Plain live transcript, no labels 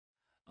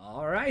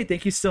right,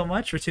 thank you so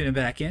much for tuning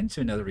back in to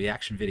another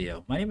reaction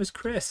video. My name is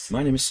Chris.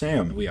 My name is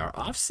Sam. We are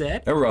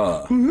Offset.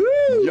 Era.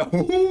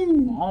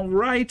 Yahoo! All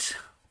right.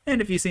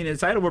 And if you've seen the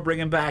title, we're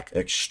bringing back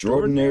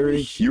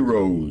Extraordinary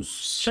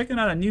Heroes. Checking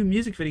out a new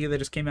music video that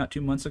just came out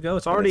 2 months ago.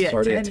 It's already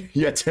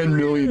at 10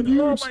 million views.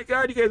 Oh my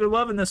god, you guys are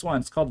loving this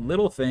one. It's called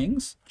Little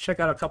Things. Check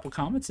out a couple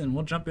comments and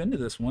we'll jump into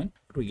this one.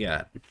 What do we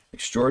got?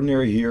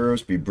 Extraordinary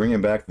Heroes be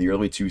bringing back the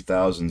early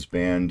 2000s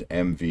band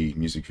MV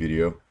music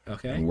video.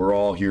 Okay. And we're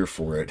all here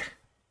for it.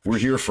 We're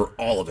here for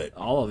all of it.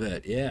 All of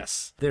it,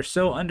 yes. They're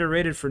so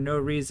underrated for no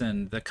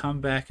reason. The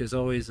comeback is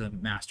always a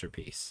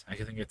masterpiece. I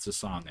think it's a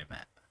song they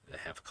meant. They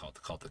have called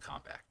the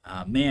comeback.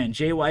 Man,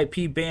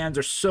 JYP bands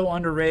are so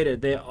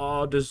underrated. They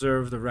all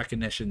deserve the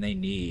recognition they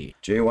need.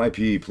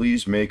 JYP,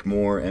 please make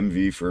more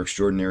MV for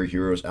Extraordinary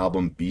Heroes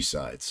album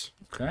B-sides.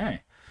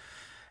 Okay.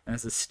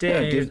 As a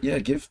stay,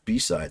 give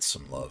B-sides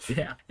some love.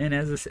 Yeah, and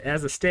as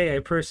a stay, I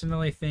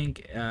personally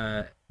think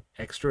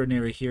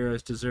Extraordinary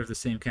Heroes deserve the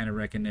same kind of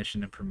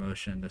recognition and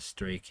promotion the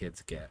Stray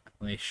Kids get.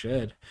 They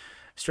should.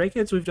 Stray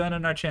Kids we've done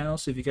on our channel,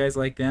 so if you guys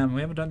like them,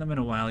 we haven't done them in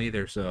a while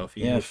either. So if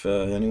you if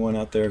anyone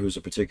out there who's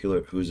a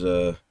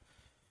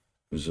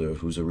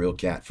real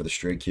cat for the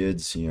Stray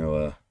Kids,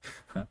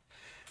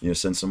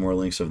 send some more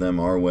links of them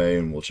our way,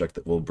 and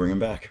we'll bring them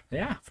back.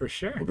 Yeah, for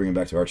sure. We'll bring them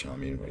back to our channel.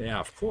 Yeah,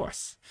 of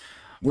course.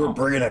 We're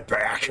bringing it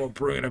back. We're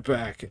bringing it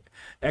back.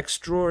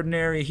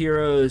 Extraordinary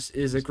Heroes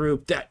is a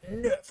group that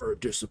never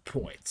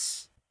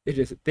disappoints.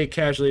 They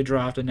casually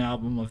dropped an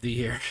album of the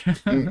year.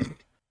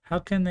 How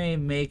can they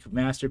make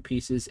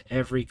masterpieces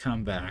every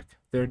comeback?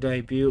 Their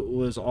debut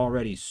was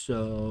already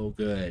so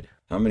good.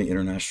 How many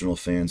international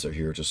fans are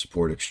here to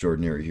support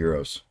Extraordinary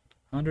Heroes?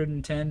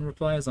 110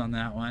 replies on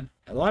that one.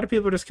 A lot of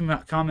people are just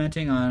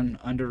commenting on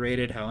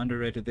underrated, how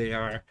underrated they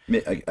are.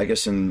 I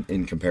guess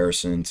in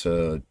comparison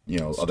to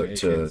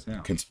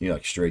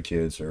like Stray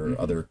Kids or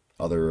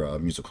other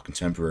musical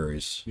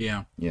contemporaries.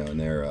 Yeah. In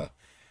their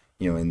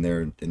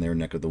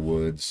neck of the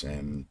woods,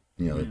 and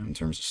in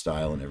terms of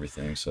style and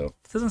everything. So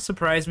it doesn't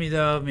surprise me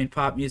though. I mean,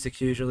 pop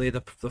music's usually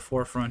the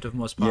forefront of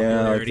most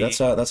popularity.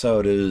 Yeah, that's how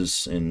it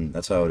is, and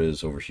that's how it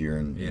is over here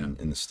in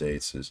the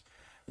States. Is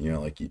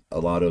like a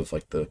lot of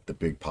like the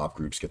big pop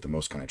groups get the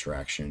most kind of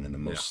traction and the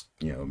most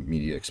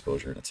media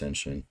exposure and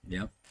attention.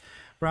 Yep.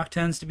 Rock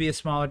tends to be a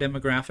smaller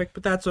demographic,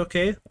 but that's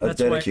okay. That's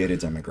a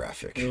dedicated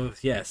demographic. Oh,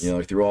 yes.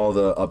 Like through all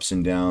the ups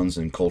and downs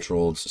and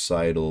cultural and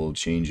societal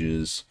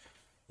changes,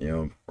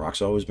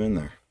 rock's always been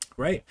there.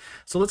 Right.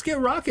 So let's get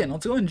rocking.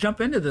 Let's go and jump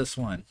into this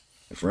one.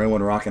 And for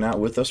anyone rocking out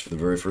with us for the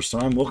very first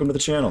time, welcome to the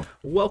channel.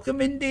 Welcome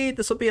indeed.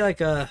 This will be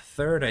like a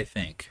third, I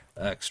think,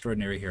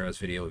 Extraordinary Heroes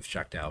video we've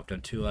checked out. We've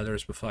done 2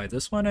 others besides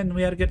this one, and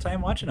we had a good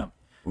time watching them.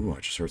 Ooh, I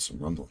just heard some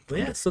rumbling.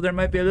 Yeah, so there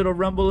might be a little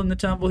rumble in the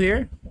tumble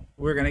here.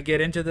 We're going to get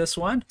into this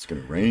one. It's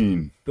going to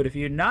rain. But if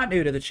you're not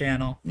new to the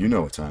channel, you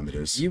know what time it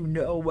is. You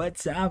know what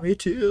time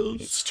it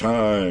is. It's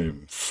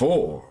time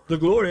for the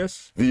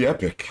glorious, the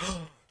epic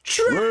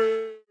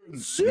transition.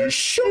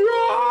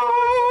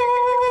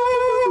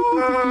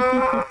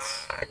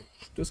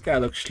 This guy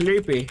looks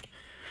sleepy.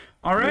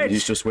 All right.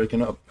 He's just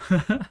waking up.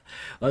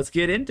 Let's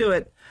get into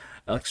it.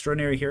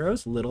 Extraordinary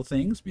Heroes, Little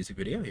Things, music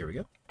video. Here we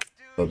go.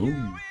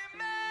 Ba-boom.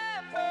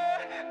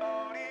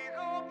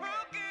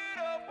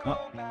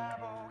 Oh.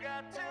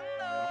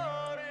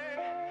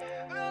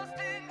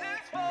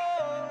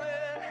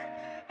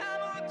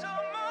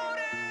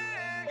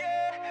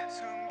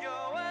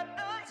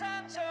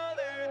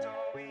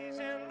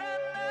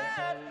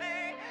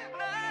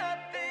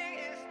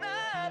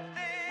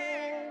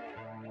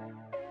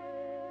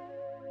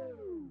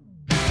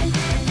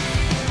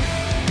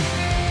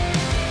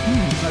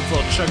 That's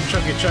little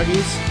chuggy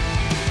chuggies.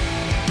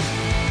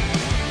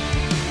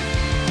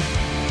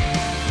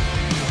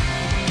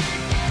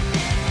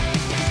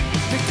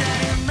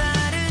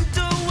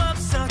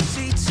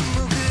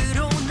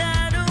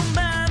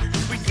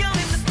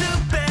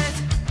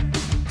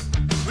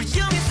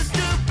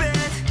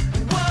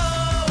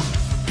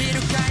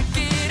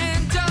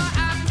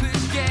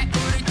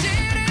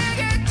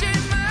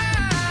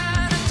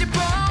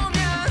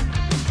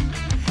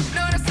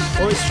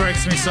 Always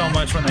strikes me so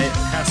much when they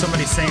have so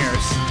many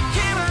singers.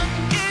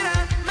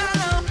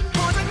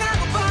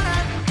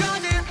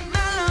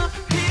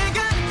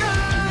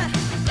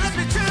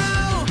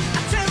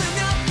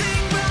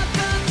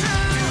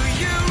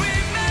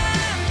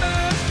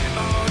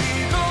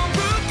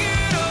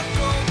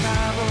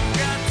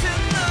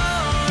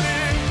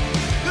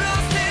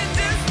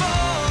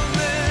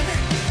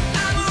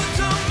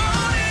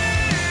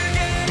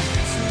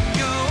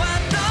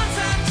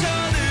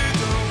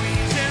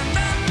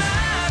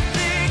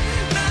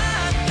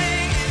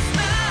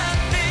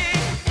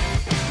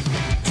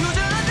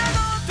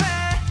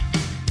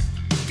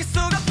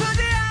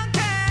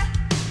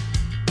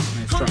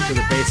 To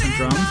the bass and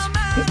drums.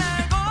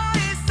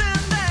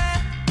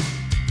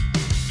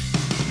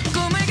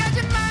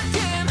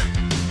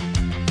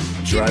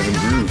 Driving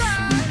groove.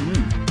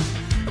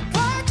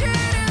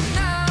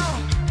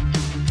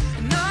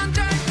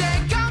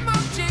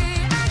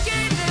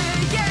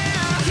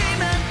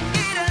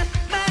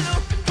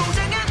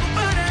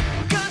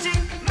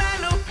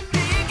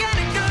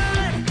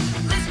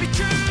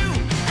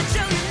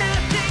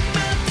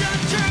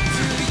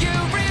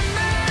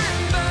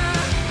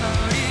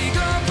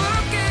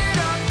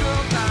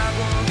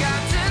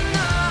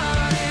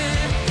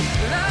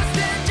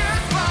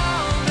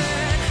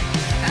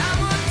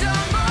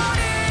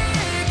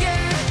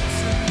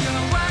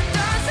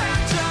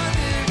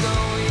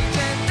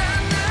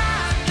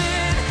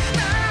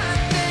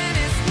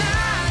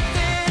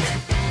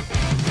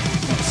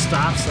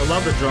 stops. I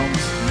love the drums.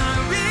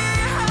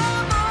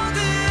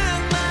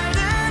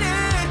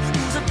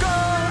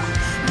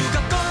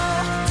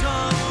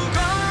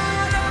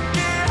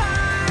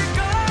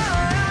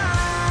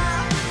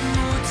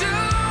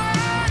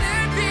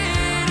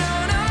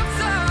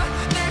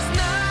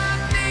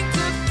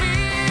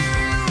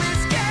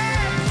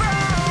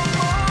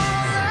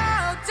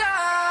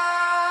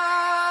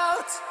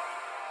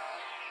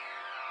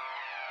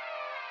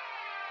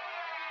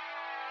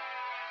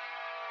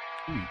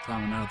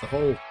 Climbing out of the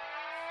hole.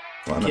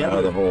 Climbing out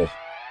of the hole.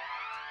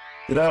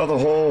 Get out of the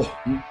hole.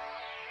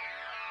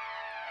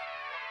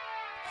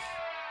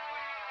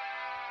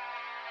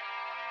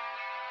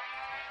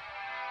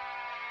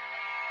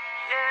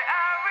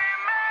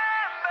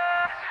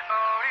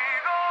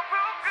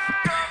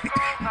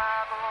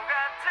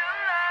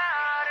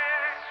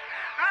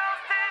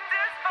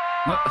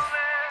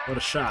 What a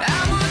shot.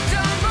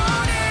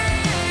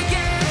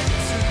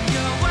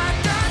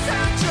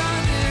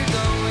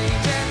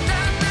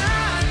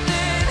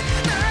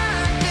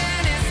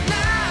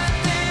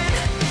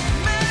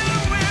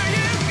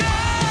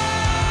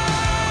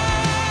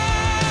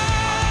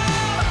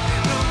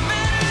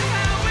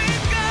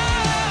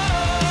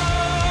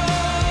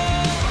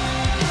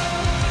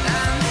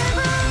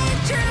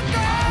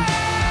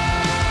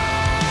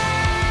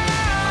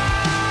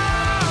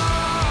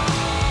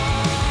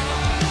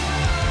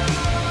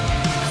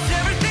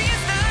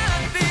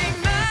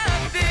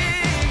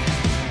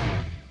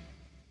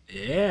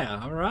 Yeah,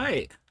 all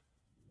right.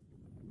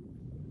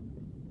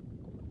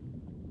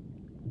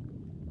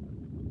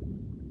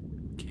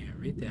 Can't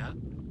read that.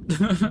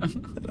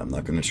 I'm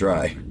not going to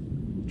try.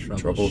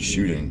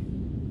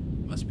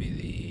 Troubleshooting. Must be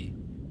the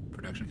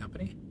production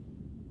company.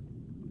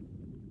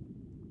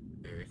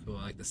 Very cool.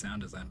 I like the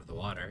sound design of the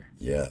water.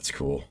 Yeah, that's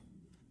cool.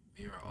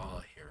 We are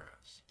all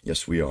heroes.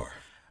 Yes, we are.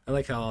 I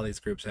like how all these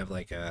groups have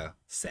like a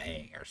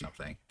saying or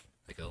something.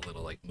 Like a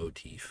little like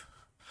motif.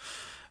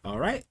 All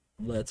right.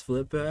 Let's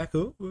flip back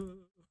over.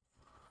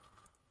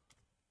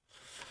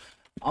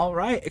 All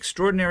right,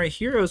 Extraordinary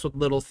Heroes with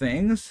Little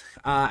Things.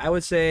 I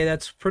would say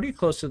that's pretty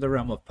close to the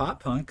realm of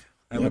pop punk.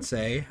 I would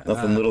say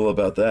nothing little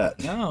about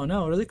that.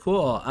 No, really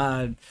cool.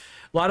 A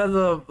lot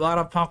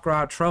of punk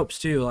rock tropes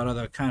too. A lot of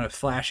the kind of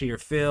flashier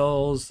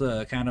fills,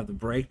 kind of the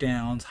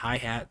breakdowns, hi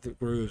hat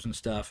grooves and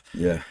stuff.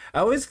 Yeah.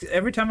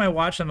 Every time I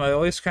watch them,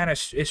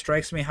 it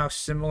strikes me how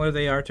similar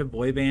they are to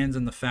boy bands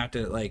and the fact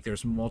that like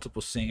there's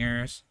multiple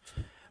singers.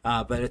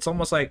 But it's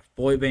almost like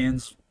boy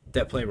bands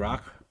that play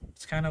rock.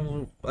 It's kind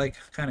of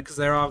because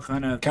they're all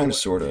kind of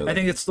sort of. I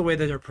think it's the way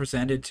that they're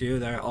presented too.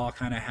 They all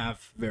kind of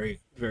have very,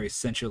 very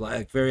sensual,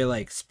 very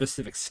like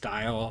specific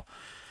style,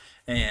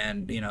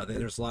 and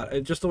there's a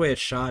lot. Just the way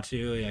it's shot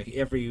too. Like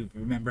every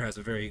member has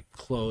a very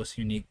close,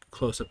 unique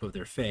close up of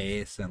their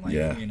face, and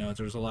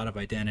there's a lot of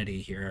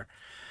identity here.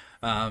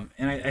 And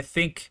I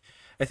think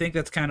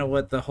that's kind of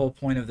what the whole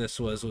point of this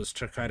was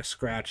to kind of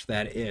scratch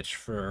that itch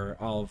for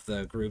all of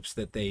the groups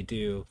that they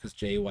do, because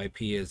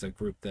JYP is a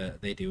group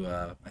that they do,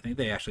 I think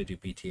they actually do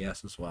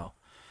BTS as well.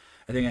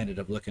 I think I ended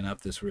up looking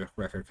up this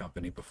record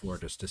company before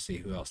just to see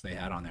who else they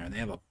had on there, and they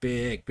have a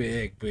big,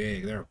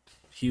 they're a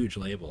huge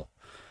label.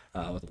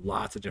 With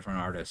lots of different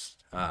artists,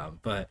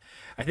 but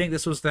I think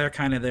this was their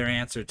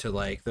answer to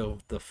like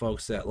the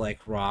folks that like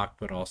rock,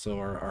 but also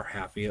are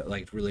happy,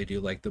 like really do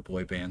like the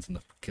boy bands and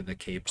the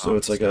K-pop. So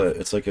it's like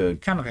a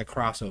kind of like a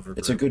crossover group.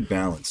 It's a good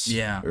balance,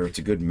 yeah, or it's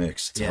a good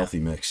mix. It's a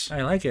healthy mix.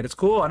 I like it. It's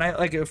cool, and I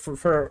like it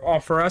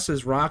for us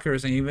as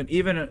rockers, and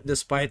even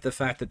despite the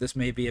fact that this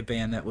may be a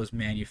band that was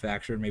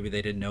manufactured, maybe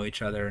they didn't know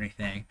each other or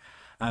anything.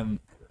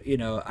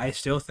 I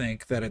still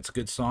think that it's a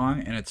good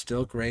song, and it's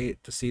still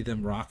great to see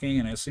them rocking,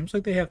 and it seems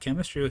like they have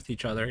chemistry with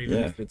each other,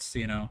 even if it's,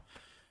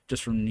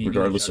 just from needing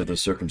regardless of the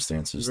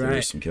circumstances, right. There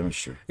is some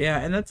chemistry. Yeah,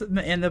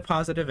 and the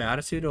positive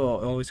attitude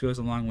always goes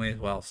a long way as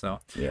well.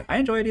 So yeah, I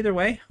enjoy it either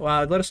way.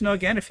 Well, let us know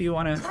again if you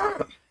want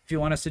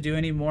us to do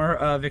any more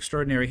of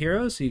Extraordinary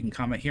Heroes. So you can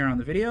comment here on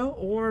the video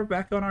or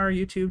back on our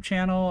YouTube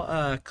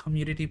channel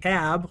community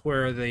tab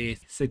where the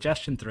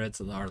suggestion threads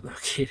are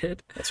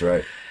located. That's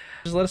right.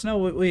 Just let us know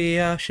what we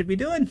should be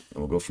doing. And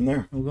we'll go from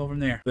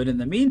there. But in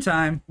the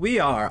meantime, we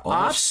are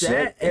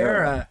Offset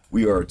Era.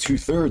 We are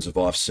 2/3 of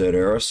Offset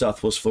Era,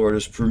 Southwest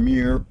Florida's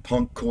premier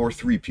punk core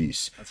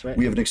three-piece. That's right.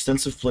 We have an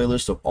extensive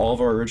playlist of all of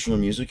our original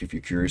music if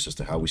you're curious as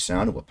to how we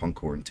sound and what punk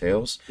core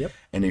entails. Yep.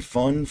 And a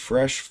fun,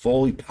 fresh,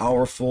 fully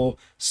powerful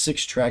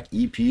 6-track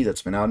EP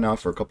that's been out now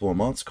for a couple of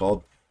months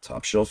called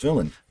Top Shelf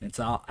Villain. It's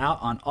all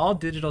out on all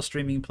digital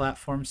streaming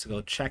platforms, so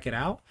go check it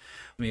out.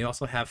 We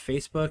also have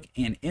Facebook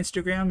and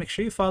Instagram. Make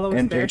sure you follow us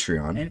and there.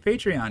 Patreon. And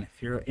Patreon.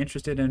 If you're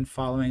interested in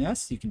following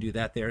us, you can do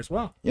that there as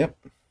well. Yep.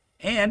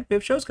 And we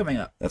have shows coming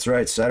up. That's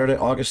right. Saturday,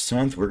 August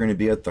 10th, we're going to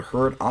be at the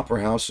Herd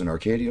Opera House in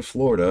Arcadia,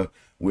 Florida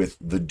with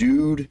The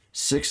Dude,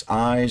 Six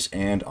Eyes,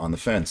 and On the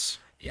Fence.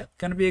 Yep,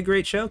 gonna be a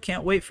great show.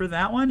 Can't wait for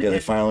that one. Yeah, they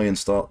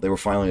were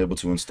finally able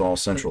to install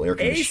central air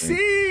conditioning.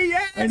 AC,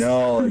 yes. I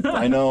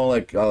know.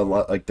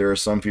 Like there are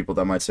some people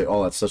that might say,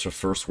 "Oh, that's such a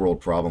first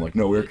world problem." Like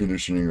no air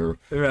conditioning, or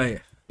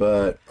right.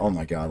 But oh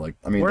my god, like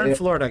I mean, we're in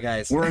Florida,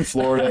 guys. We're in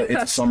Florida.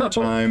 It's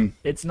summertime.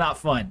 It's not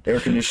fun. Air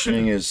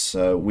conditioning is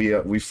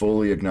we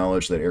fully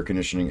acknowledge that air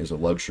conditioning is a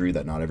luxury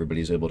that not everybody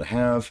is able to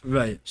have.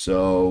 Right.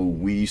 So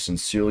we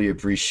sincerely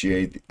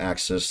appreciate the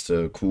access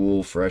to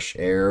cool, fresh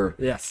air.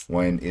 Yes.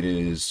 When it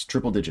is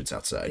triple digits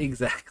outside.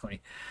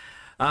 Exactly.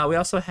 We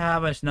also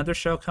have another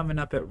show coming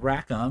up at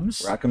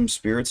Rackham's. Rackham's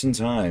Spirits and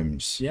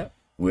Times. Yep.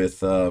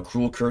 With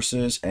Cruel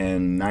Curses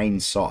and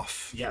Nine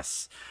Soft.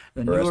 Yes.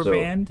 The newer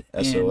band.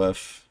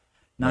 SOF.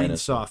 Nine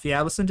Soft. Yeah,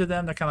 I listened to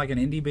them. They're kind of like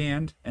an indie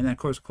band, and then of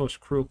course,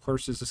 Cruel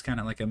Curses is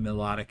kind of like a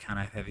melodic, kind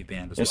of heavy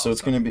band as well. So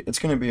it's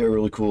gonna be a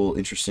really cool,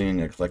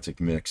 interesting, eclectic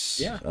mix.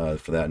 Yeah.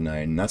 For that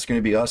night, and that's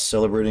gonna be us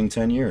celebrating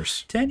 10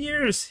 years. 10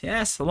 years,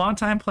 yes, a long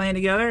time playing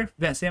together.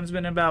 Sam's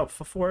been in about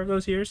 4 of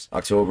those years.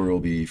 October will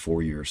be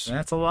 4 years.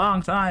 That's a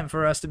long time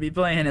for us to be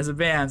playing as a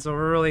band, so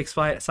we're really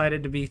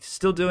excited to be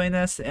still doing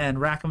this. And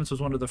Rackham's was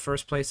one of the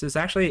first places.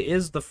 Actually, it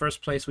is the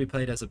first place we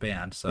played as a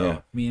band. So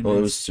yeah. Me and Vince,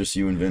 it was just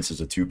you and Vince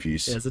as a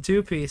two-piece. As a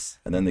two-piece.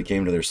 And then they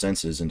came to their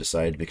senses and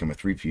decided to become a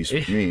three-piece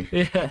with me.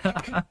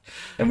 Yeah.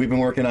 And we've been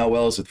working out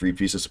well as a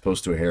three-piece as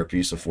opposed to a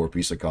hair-piece, a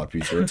four-piece, a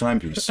codpiece, or a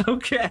timepiece.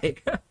 Okay.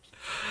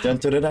 Dun,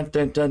 dun, dun,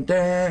 dun, dun,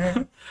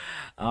 dun.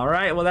 All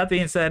right. Well, that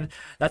being said,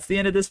 that's the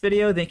end of this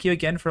video. Thank you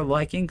again for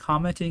liking,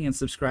 commenting, and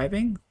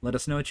subscribing. Let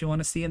us know what you want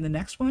to see in the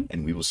next one.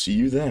 And we will see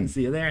you then.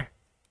 See you there.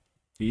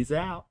 Peace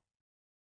out.